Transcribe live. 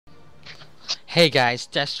Hey guys,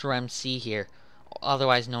 Destro MC here,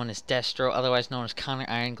 otherwise known as Destro, otherwise known as Connor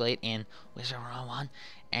Ironglade in Wizard101,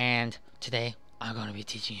 and today I'm going to be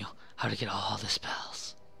teaching you how to get all the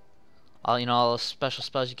spells. All those special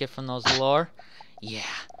spells you get from those lore? Yeah,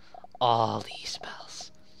 all these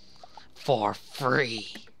spells. For free.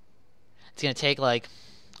 It's going to take like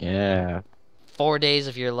Yeah. 4 days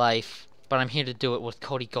of your life, but I'm here to do it with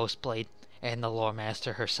Cody Ghostblade and the lore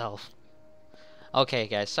master herself. Okay,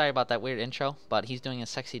 guys, sorry about that weird intro, but he's doing a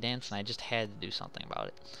sexy dance, and I just had to do something about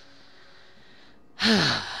it.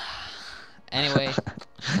 anyway,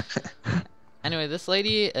 this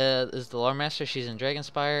lady is the lore master. She's in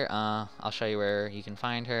Dragonspire. I'll show you where you can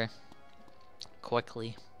find her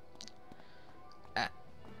quickly.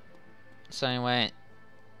 So anyway,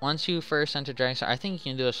 once you first enter Dragonspire, I think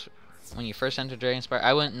you can do this when you first enter Dragonspire.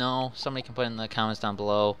 I wouldn't know. Somebody can put in the comments down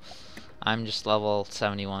below. I'm just level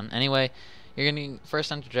 71. Anyway, you're going to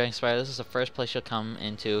first enter Dragonspire. This is the first place you'll come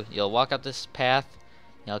into. You'll walk up this path.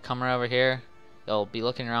 You'll come right over here. You'll be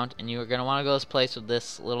looking around, and you're going to want to go to this place with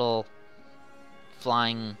this little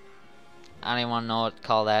flying, I don't even want to know what to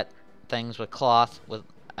call that, things with cloth with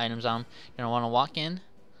items on them. You're going to want to walk in,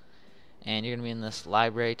 and you're going to be in this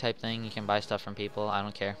library type thing. You can buy stuff from people. I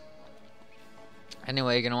don't care.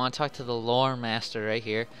 Anyway, you're going to want to talk to the lore master right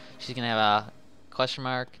here. She's going to have a question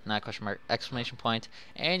mark, not question mark, exclamation point,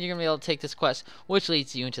 and you're going to be able to take this quest, which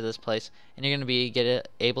leads you into this place, and you're going to be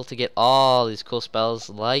able to get all these cool spells,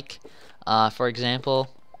 like, for example,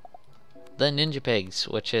 the Ninja Pigs,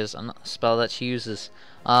 which is a spell that she uses.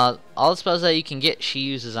 All the spells that you can get, she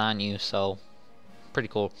uses on you, so pretty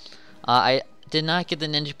cool. I did not get the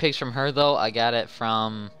Ninja Pigs from her, though. I got it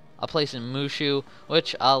from a place in Mushu,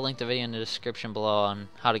 which I'll link the video in the description below on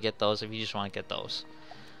how to get those if you just want to get those.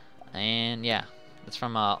 And yeah, it's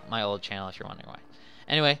from my old channel if you're wondering why.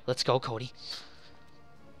 Anyway, let's go, Cody.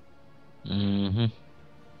 Let's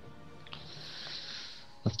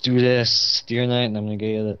do this. Steer night, and I'm gonna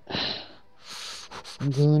get it.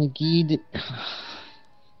 I'm gonna get it.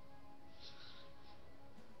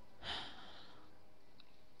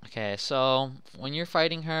 Okay, so when you're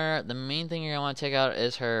fighting her, the main thing you're gonna want to take out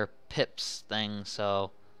is her pips thing.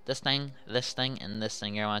 So this thing, and this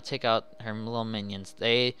thing. You're gonna want to take out her little minions.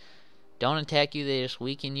 They don't attack you; they just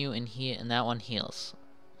weaken you, and that one heals.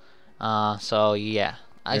 So yeah,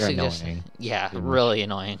 I suggest. Annoying. Yeah, really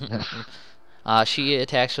annoying. She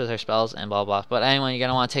attacks with her spells and blah blah. But anyway, you're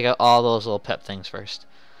gonna want to take out all those little pep things first.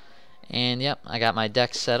 And yep, I got my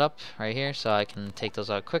deck set up right here, so I can take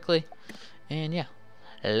those out quickly. And yeah,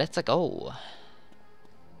 let's go.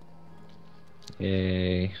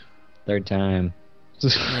 Yay! Third time.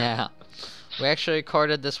 Yeah. We actually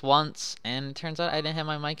recorded this once, and it turns out I didn't have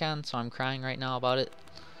my mic on, so I'm crying right now about it.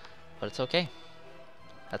 But it's okay.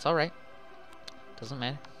 That's alright. Doesn't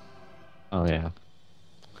matter. Oh yeah.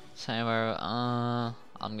 So anyway, I'm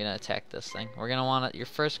gonna attack this thing. You're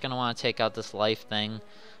first gonna wanna take out this life thing.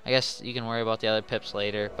 I guess you can worry about the other pips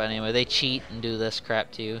later, but anyway, they cheat and do this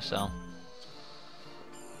crap to you, so.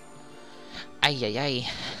 Ay ay ay.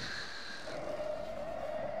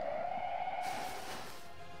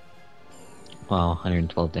 Wow,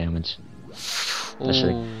 112 damage.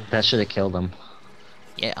 That should have killed him.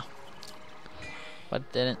 Yeah. But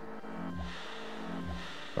it didn't.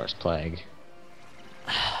 First plague.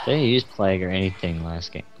 They didn't use plague or anything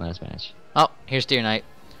last match. Oh, here's Deer Knight.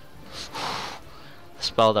 The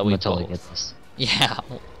spell that we totally pulled. get this. Yeah.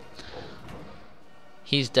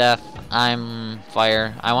 He's death. I'm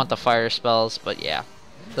fire. I want the fire spells, but yeah.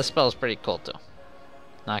 The spell's pretty cool too.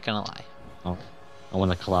 Not gonna lie. Oh. I want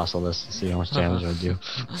a colossal this to see how much damage it would do.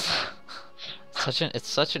 It's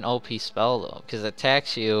such an OP spell though, because it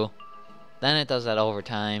attacks you, then it does that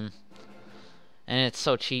overtime, and it's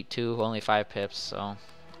so cheap too, only 5 pips. So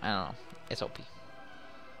I don't know, it's OP.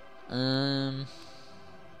 I'm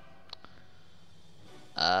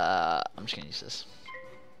just gonna use this.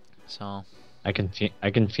 So I can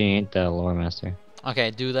fiend the lore master.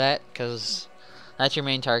 okay, do that, because that's your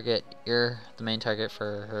main target. You're the main target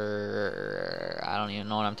for her. I don't even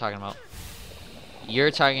know what I'm talking about.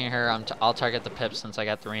 You're targeting her. I'll target the pips since I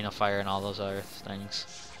got the Ring of Fire and all those other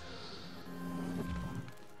things.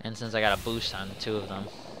 And since I got a boost on 2 of them.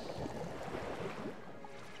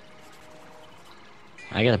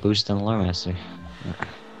 I got a boost on the lore master.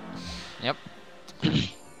 Yep.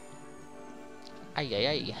 Ay ay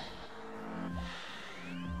ay.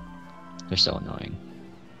 They're so annoying.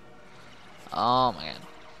 Oh my god.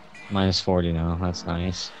 Minus 40 now. That's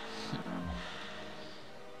nice.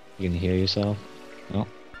 You can heal yourself. Oh,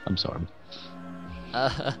 absorb.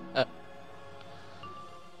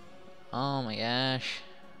 Oh my gosh.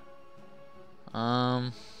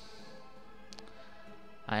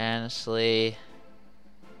 I honestly,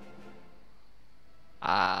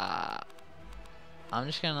 I'm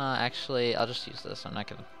just gonna actually, I'll just use this. I'm not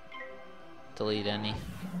gonna delete any.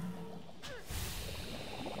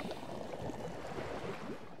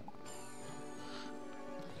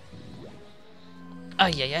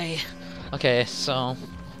 Ay. Okay, so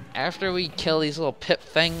after we kill these little pip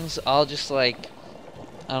things, I'll just like,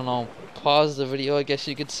 I don't know, pause the video, I guess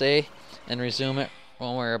you could say, and resume it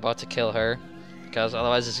when we're about to kill her, because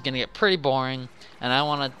otherwise it's gonna get pretty boring, and I don't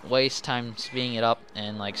want to waste time speeding it up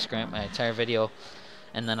and like scrimp my entire video,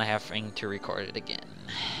 and then I have to record it again.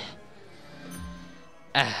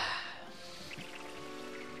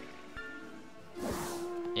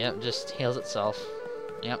 Yep, just heals itself.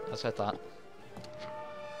 Yep, that's what I thought.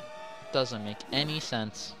 Doesn't make any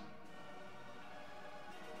sense.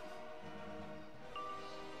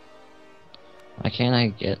 Why can't I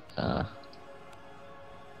get where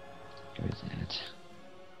is that?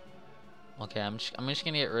 Okay, I'm just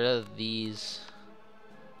gonna get rid of those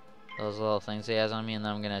little things he has on me, and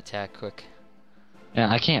then I'm gonna attack quick. Yeah,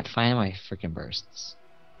 I can't find my freaking bursts.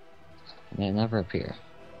 They never appear.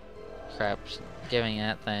 Crap, giving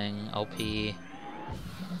that thing OP.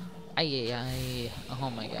 Ay. Oh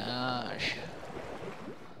my gosh.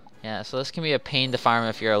 Yeah, so this can be a pain to farm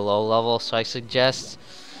if you're a low level, so I suggest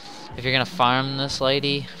if you're gonna farm this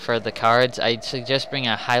lady for the cards, I'd suggest bring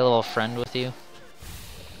a high level friend with you.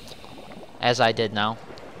 As I did now.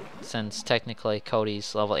 Since technically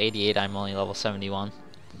Cody's level 88, I'm only level 71.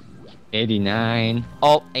 89.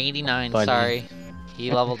 Oh, 89, Buddy. sorry. He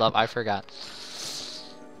leveled up, I forgot.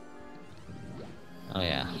 Oh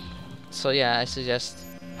yeah. So yeah, I suggest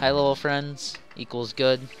high level friends equals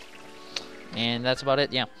good. And that's about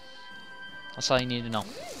it, yeah. That's all you need to know.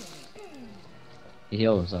 He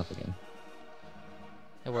healed himself again.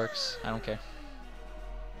 It works, I don't care.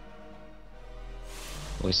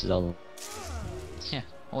 Wasted all the... Yeah.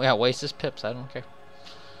 Oh yeah, waste his pips, I don't care.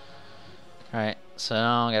 Alright, so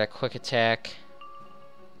now I got a quick attack.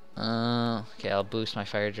 Okay, I'll boost my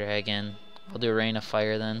fire dragon. I'll do a rain of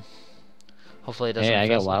fire then. Hopefully it doesn't. Hey,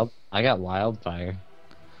 fizzle. I got wildfire.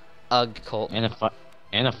 Ugh, Colt.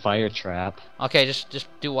 And a fire trap. Okay, just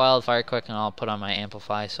do wildfire quick, and I'll put on my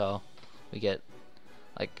amplify so we get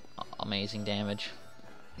like amazing damage.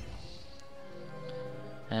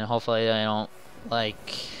 And hopefully I don't like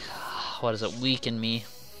what is it, weaken me.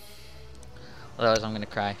 Otherwise I'm gonna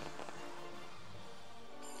cry.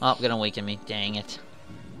 Oh, gonna weaken me. Dang it.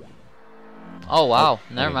 Oh wow,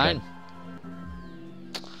 never mind.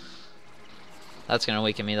 That's gonna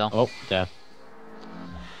weaken me though. Oh, death.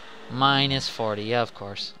 Minus 40, yeah, of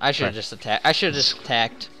course. I should have just attacked. I should have just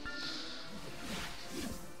attacked.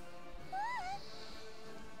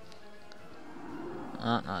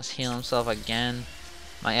 No, let's heal himself again.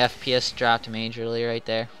 My FPS dropped majorly right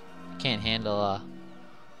there. Can't handle what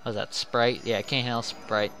was that, Sprite? Yeah, I can't handle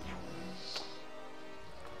Sprite.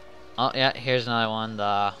 Oh yeah, here's another one.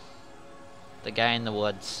 The guy in the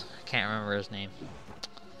woods. I can't remember his name.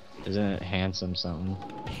 Isn't it handsome something?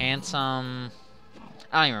 Handsome.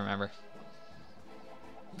 I don't even remember.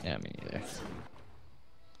 Yeah, me neither.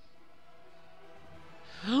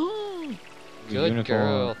 Good Unicorn.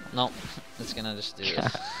 girl. Nope. It's gonna just do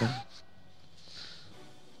this.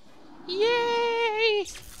 Yay!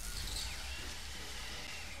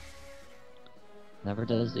 Never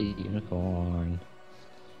does the unicorn.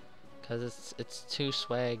 Cause it's too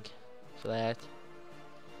swag for that.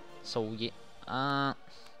 So yeah, I'm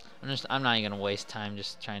not even gonna waste time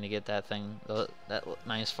just trying to get that thing, that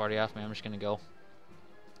minus 40 off me. I'm just gonna go.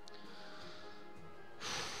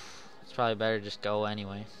 It's probably better to just go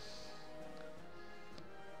anyway.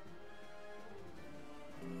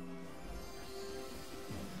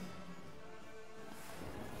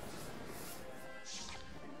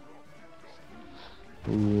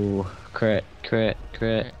 Ooh, crit.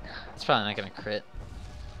 It's probably not gonna crit.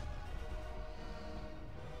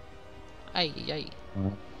 Ay.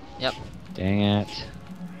 Yep. Dang it.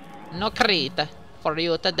 No crit for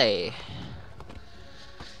you today.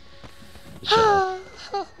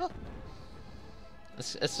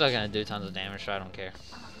 It's still gonna do tons of damage, so I don't care.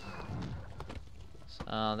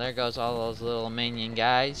 So there goes all those little minion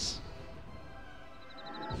guys.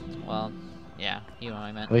 Well, yeah, you know what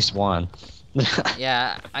I meant. At least one.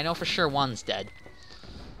 Yeah, I know for sure one's dead.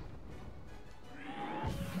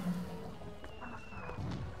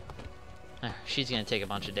 She's gonna take a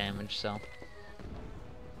bunch of damage, so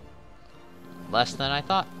less than I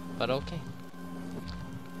thought, but okay.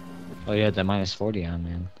 Oh, you had that minus 40 on,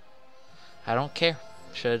 man. I don't care.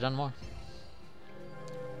 Should have done more.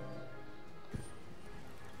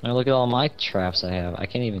 Now look at all my traps I have. I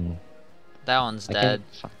can't even That one's I dead.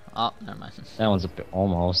 can't. Oh, never mind. That one's a bit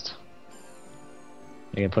almost.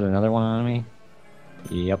 You gonna put another one on me?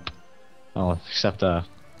 Yep. Oh, except That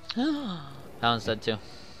one's dead too.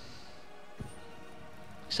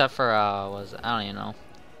 Except for was I don't even know.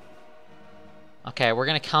 Okay, we're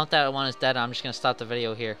gonna count that one as dead. I'm just gonna stop the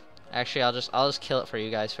video here. Actually, I'll just kill it for you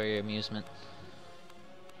guys for your amusement.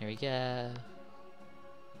 Here we go.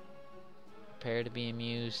 Prepare to be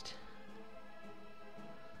amused.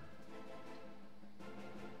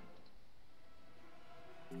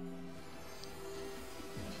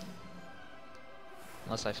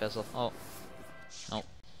 Unless I fizzle. Oh. Nope.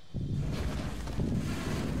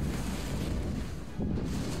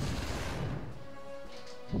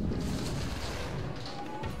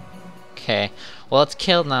 Okay. Well, it's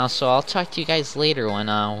killed now, so I'll talk to you guys later when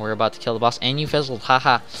we're about to kill the boss. And you fizzled.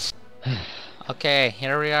 Haha. Okay,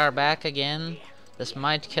 here we are back again. This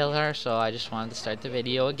might kill her, so I just wanted to start the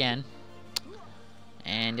video again.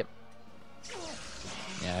 And yep.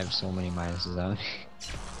 yeah, I have so many minuses on me.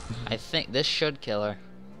 I think this should kill her.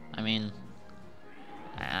 I mean,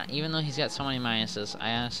 even though he's got so many minuses,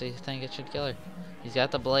 I honestly think it should kill her. He's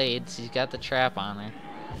got the blades, he's got the trap on her,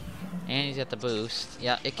 and he's got the boost.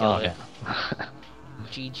 Yeah, it killed her. Yeah.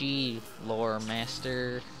 GG, lore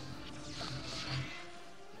master.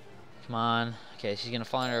 Come on. Okay, she's gonna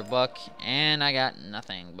fall under a book, and I got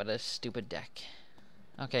nothing but a stupid deck.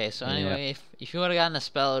 Okay, so anyway, if you would have gotten a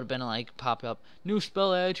spell, it would have been like pop up new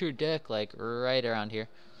spell add to your deck, like right around here.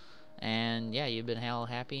 And yeah, you've been hell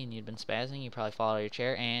happy and you've been spazzing. You probably fall out of your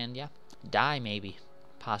chair and yeah, die maybe,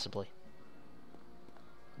 possibly.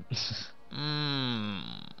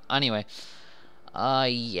 Anyway,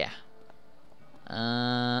 yeah.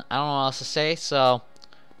 I don't know what else to say. So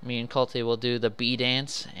me and Colty will do the bee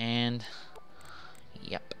dance and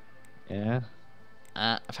yep. Yeah.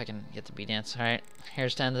 If I can get the bee dance. All right,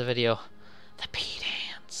 here's the end of the video. The bee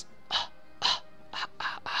dance.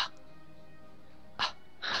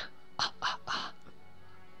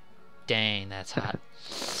 Dang, that's hot.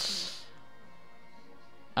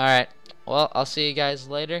 Alright, well, I'll see you guys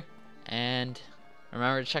later. And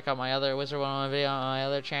remember to check out my other Wizard101 video on my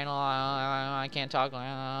other channel. I can't talk.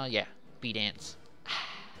 Yeah, bee dance.